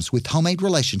Sams with Homemade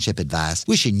Relationship Advice,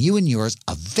 wishing you and yours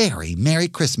a very Merry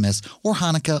Christmas or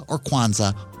Hanukkah or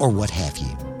Kwanzaa or what have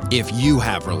you. If you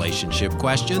have relationship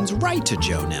questions, write to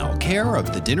Jonelle, care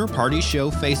of The Dinner Party Show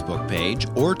Facebook page,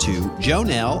 or to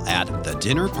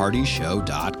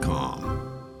jonelle@thedinnerpartyshow.com.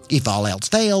 If all else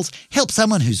fails, help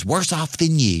someone who's worse off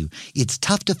than you. It's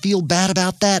tough to feel bad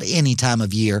about that any time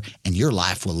of year, and your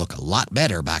life will look a lot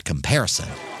better by comparison.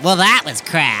 Well, that was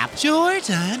crap.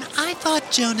 Jordan, I thought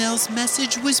Jonelle's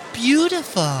message was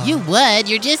beautiful. You would.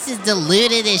 You're just as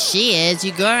deluded as she is.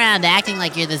 You go around acting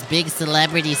like you're this big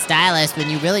celebrity stylist when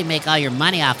you really make all your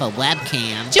money off a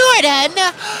webcam.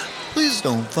 Jordan! Please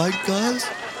don't fight, guys.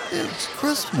 It's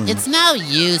Christmas. It's no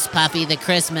use, Puffy the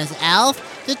Christmas Elf.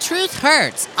 The truth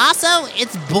hurts. Also,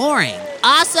 it's boring.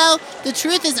 Also, the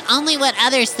truth is only what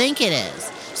others think it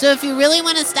is. So if you really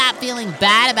want to stop feeling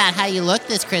bad about how you look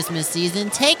this Christmas season,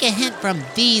 take a hint from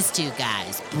these two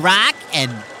guys, Brock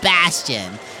and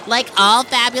Bastian. Like all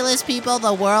fabulous people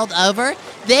the world over,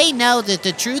 they know that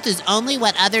the truth is only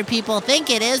what other people think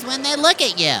it is when they look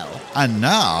at you. And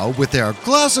now, with their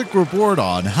classic report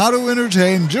on how to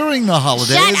entertain during the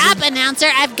holidays... Shut up, announcer.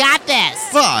 I've got this.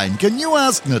 Fine. Can you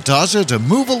ask Natasha to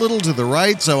move a little to the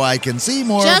right so I can see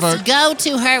more of her... Just go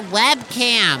to her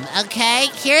webcam, okay?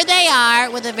 Here they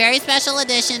are with a very special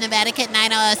edition of Etiquette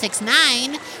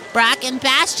 90069, Brock and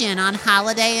Bastian on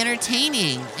holiday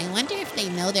entertaining. I wonder if they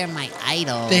know they're my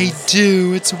idols. They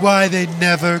do. It's why they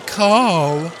never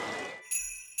call.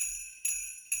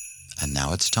 And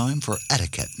now it's time for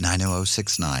Etiquette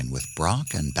 90069 with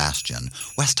Brock and Bastian,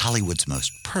 West Hollywood's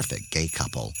most perfect gay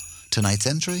couple. Tonight's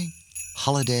entry,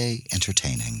 holiday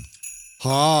entertaining.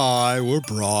 Hi, we're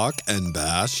Brock and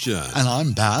Bastian. And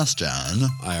I'm Bastian.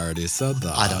 I already said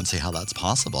that. I don't see how that's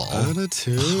possible.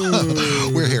 Attitude.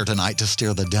 We're here tonight to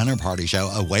steer the dinner party show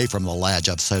away from the ledge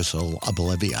of social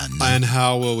oblivion. And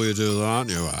how will we do that,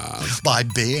 you ask? By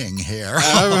being here.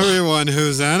 Everyone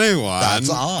who's anyone. That's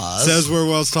us. Says we're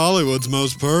West Hollywood's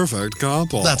most perfect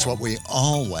couple. That's what we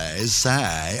always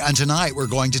say. And tonight we're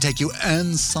going to take you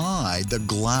inside the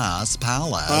Glass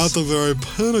Palace. At the very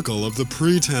pinnacle of the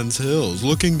Pretense Hills,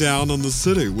 looking down on the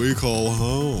city we call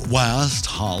home. West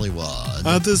Hollywood.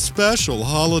 At this special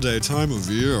holiday time of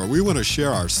year, we want to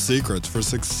share our secrets for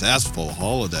successful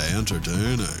holiday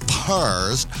entertaining.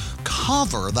 First,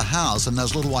 cover the house in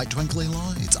those little white twinkly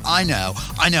lights. I know,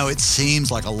 it seems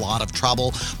like a lot of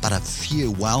trouble, but a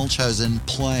few well-chosen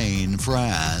plain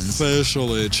friends.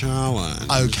 Facially challenged.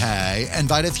 Okay,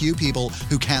 invite a few people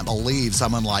who can't believe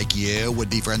someone like you would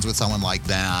be friends with someone like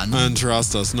them. And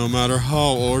trust us, no matter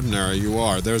how ordinary you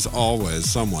are, there's always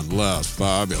someone less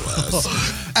fabulous.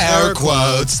 Air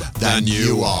quotes, than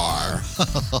you are.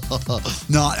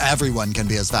 Not everyone can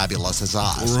be as fabulous as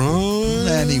us. Right.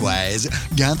 Anyways,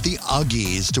 get the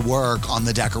Uggies to work on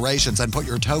the decorations and put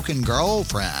your token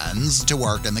girlfriends to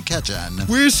work in the kitchen.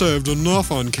 We saved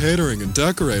enough on catering and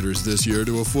decorators this year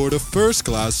to afford a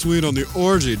first-class suite on the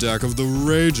orgy deck of the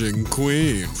Raging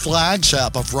Queen.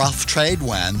 Flagship of Rough Trade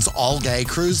Winds, all-gay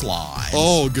cruise lines.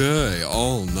 All gay,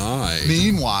 all night.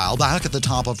 Meanwhile, back at the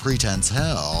top of Pretense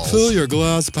Hill, fill your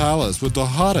Glass Palace with the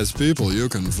hottest people you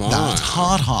can find. That's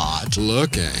hot.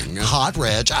 Looking. Hot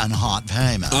rich and hot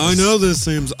famous. I know this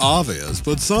seems obvious,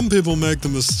 but some people make the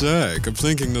mistake of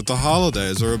thinking that the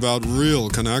holidays are about real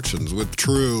connections with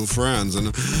true friends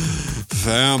and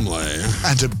family.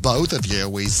 And to both of you,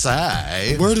 we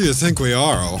say... Where do you think we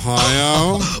are,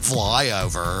 Ohio?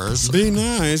 Flyovers. Be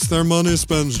nice. Their money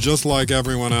spends just like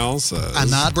everyone else's. And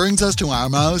that brings us to our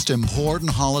most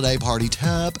important holiday party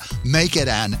tip. Make it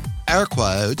an, air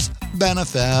quotes,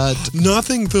 benefit.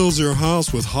 Nothing fills your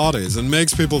house with hotties and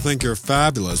makes people think you're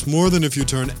fabulous more than if you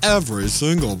turn every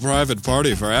single private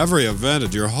party for every event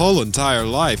of your whole entire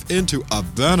life into a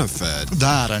benefit.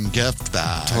 That and gift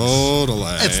bags.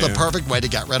 Totally. It's the perfect way to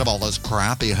get rid of all those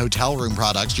crappy hotel room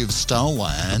products you've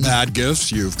stolen. Bad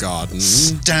gifts you've gotten.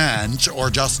 Stench or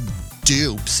just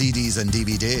dupe CDs and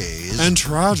DVDs. And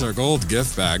tragic old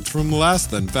gift bags from less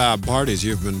than fab parties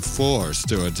you've been forced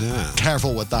to attend.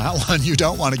 Careful with that one. You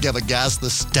don't want to give a guest the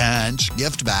stench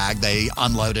gift bag they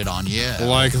unloaded on you.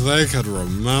 Like they could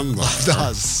remember.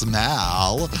 The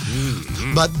smell.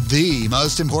 Mm-hmm. But the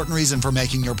most important reason for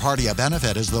making your party a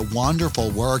benefit is the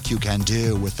wonderful work you can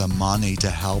do with the money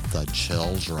to help the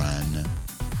children.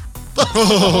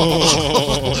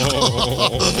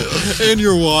 In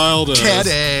your wildest.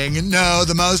 Kidding. No,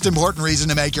 the most important reason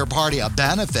to make your party a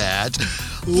benefit.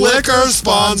 Liquor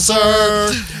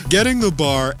sponsor! Getting the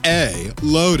bar A,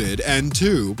 loaded, and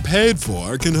 2, paid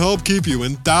for can help keep you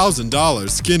in $1,000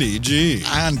 skinny jeans.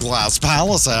 And Glass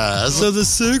Palaces. So the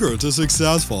secret to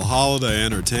successful holiday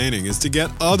entertaining is to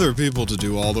get other people to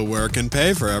do all the work and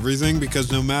pay for everything,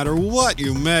 because no matter what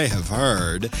you may have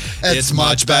heard, it's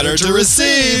much better to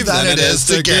receive than it is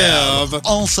to give.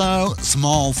 Also,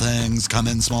 small things come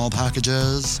in small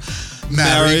packages.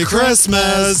 Merry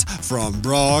Christmas from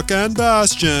Brock and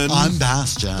Bastian. I'm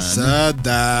Bastian. Said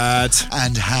that.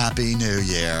 And Happy New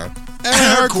Year.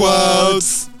 Air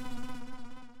quotes.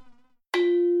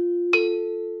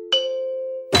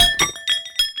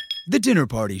 The Dinner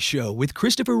Party Show with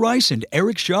Christopher Rice and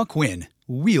Eric Shaw Quinn.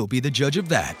 We'll be the judge of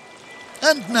that.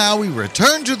 And now we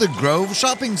return to the Grove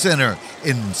Shopping Center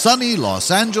in sunny Los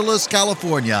Angeles,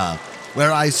 California,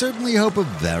 where I certainly hope a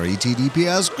very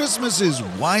TDPS Christmas is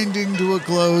winding to a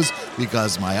close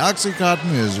because my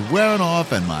Oxycontin is wearing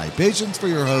off and my patience for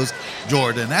your host,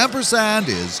 Jordan Ampersand,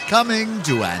 is coming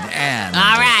to an end.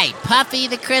 All right, Puffy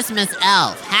the Christmas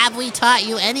Elf, have we taught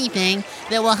you anything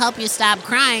that will help you stop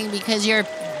crying because you're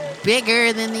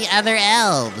bigger than the other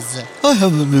elves? I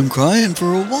haven't been crying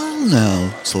for a while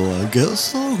now, so I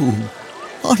guess so.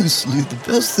 Honestly, the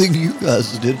best thing you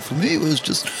guys did for me was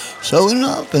just showing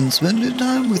up and spending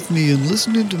time with me and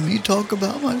listening to me talk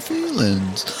about my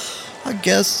feelings. I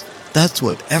guess that's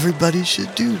what everybody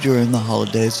should do during the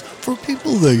holidays for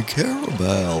people they care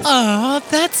about. Oh,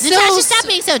 that's Natasha, stop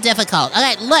being so difficult.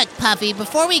 Okay, look, Puffy,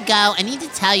 before we go, I need to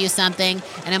tell you something,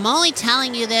 and I'm only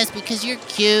telling you this because you're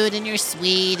cute and you're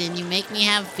sweet and you make me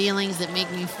have feelings that make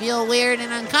me feel weird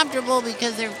and uncomfortable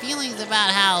because they're feelings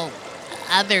about how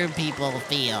other people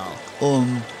feel.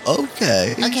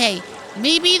 Okay. Okay,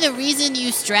 maybe the reason you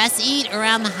stress eat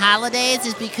around the holidays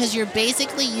is because you're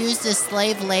basically used as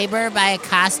slave labor by a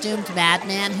costumed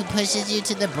madman who pushes you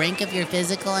to the brink of your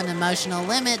physical and emotional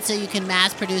limit so you can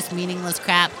mass produce meaningless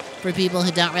crap for people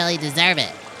who don't really deserve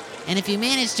it. And if you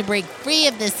manage to break free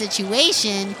of this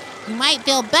situation, you might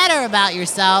feel better about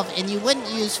yourself and you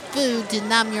wouldn't use food to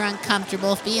numb your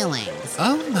uncomfortable feelings.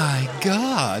 Oh my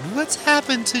God, what's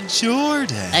happened to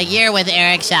Jordan? A year with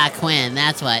Eric Shaw Quinn,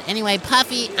 that's what. Anyway,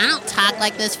 Puffy, I don't talk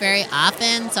like this very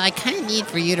often, so I kind of need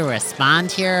for you to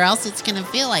respond here, or else it's going to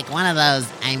feel like one of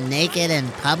those I'm naked in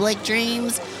public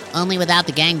dreams, only without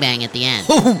the gangbang at the end.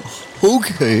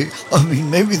 Okay, I mean,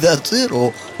 maybe that's it,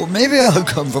 or maybe I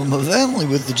come from a family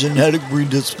with a genetic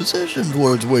predisposition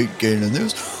towards weight gain, and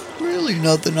there's really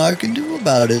nothing I can do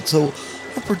about it, so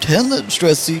I pretend that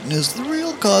stress eating is the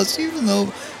real cause, even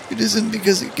though it isn't,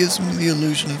 because it gives me the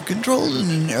illusion of control in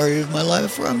an area of my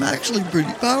life where I'm actually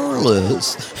pretty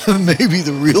powerless. Maybe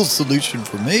the real solution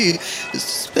for me is to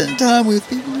spend time with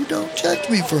people who don't judge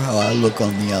me for how I look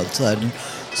on the outside, and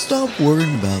stop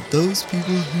worrying about those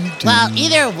people who do. Well,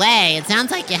 either way, it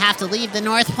sounds like you have to leave the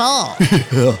North Pole.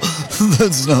 Yeah,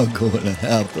 that's not going to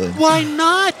happen. Why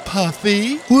not,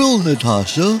 Puffy? Well,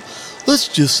 Natasha, let's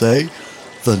just say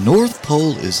the North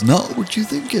Pole is not what you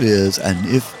think it is, and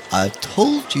if I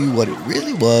told you what it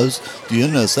really was, the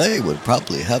NSA would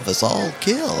probably have us all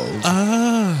killed.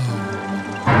 Oh.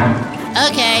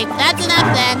 Okay, that's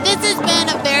enough then. This has been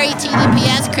a very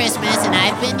TDPS Christmas, and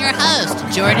I've been your host,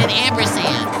 Jordan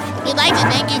Ampersand. We'd like to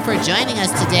thank you for joining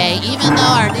us today, even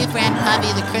though our new friend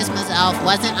Puffy the Christmas Elf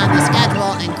wasn't on the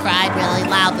schedule and cried really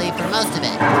loudly for most of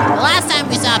it. The last time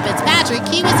we saw Fitzpatrick,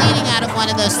 he was eating out of one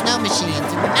of those snow machines,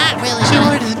 and we're not really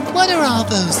Jordan, what are all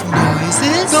those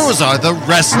noises? Those are the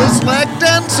restless leg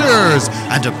dancers,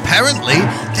 and apparently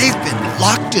they've been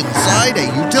locked inside a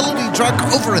utility truck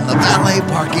over in the valet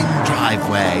parking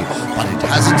driveway. But it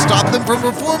hasn't stopped them from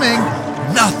performing.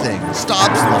 Nothing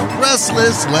stops the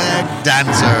restless leg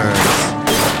dancers.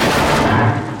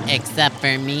 Except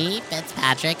for me,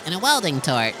 Fitzpatrick, and a welding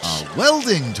torch. A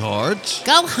welding torch?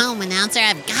 Go home, announcer.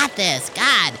 I've got this.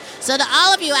 God. So to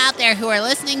all of you out there who are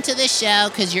listening to this show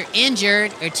because you're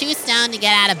injured or too stoned to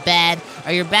get out of bed,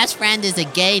 or your best friend is a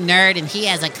gay nerd and he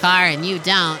has a car and you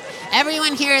don't,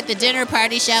 everyone here at the Dinner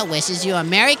Party Show wishes you a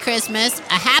Merry Christmas,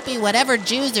 a happy whatever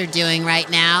Jews are doing right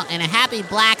now, and a happy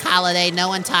black holiday no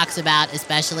one talks about,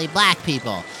 especially black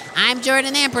people. I'm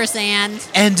Jordan Ampersand.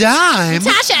 And I'm...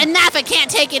 Natasha, enough! I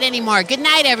can't take it anymore. Good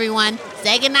night, everyone.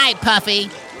 Say good night, Puffy.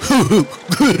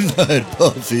 Good night,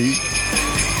 Puffy.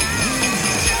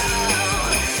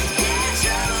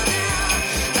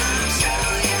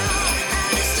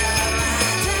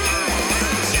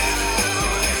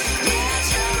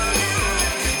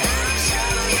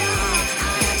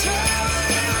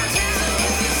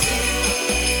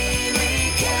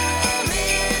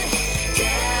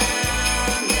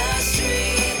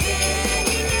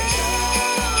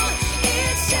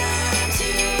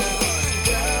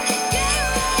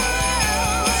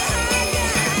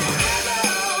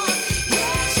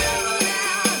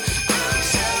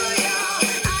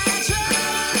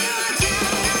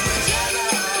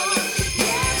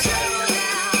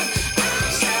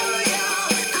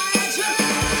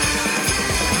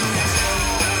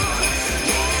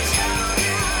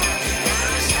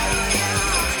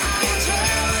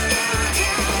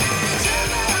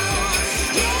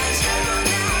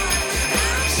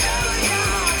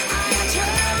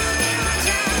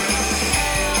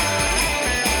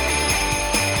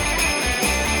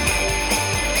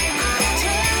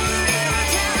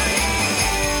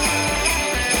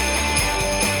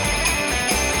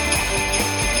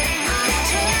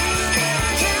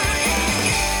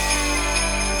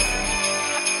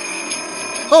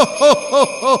 ho, ho, ho,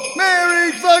 ho.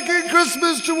 Merry fucking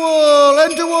Christmas to all,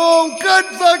 and to all good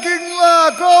fucking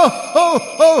luck. Oh, ho,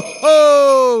 ho,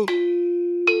 ho.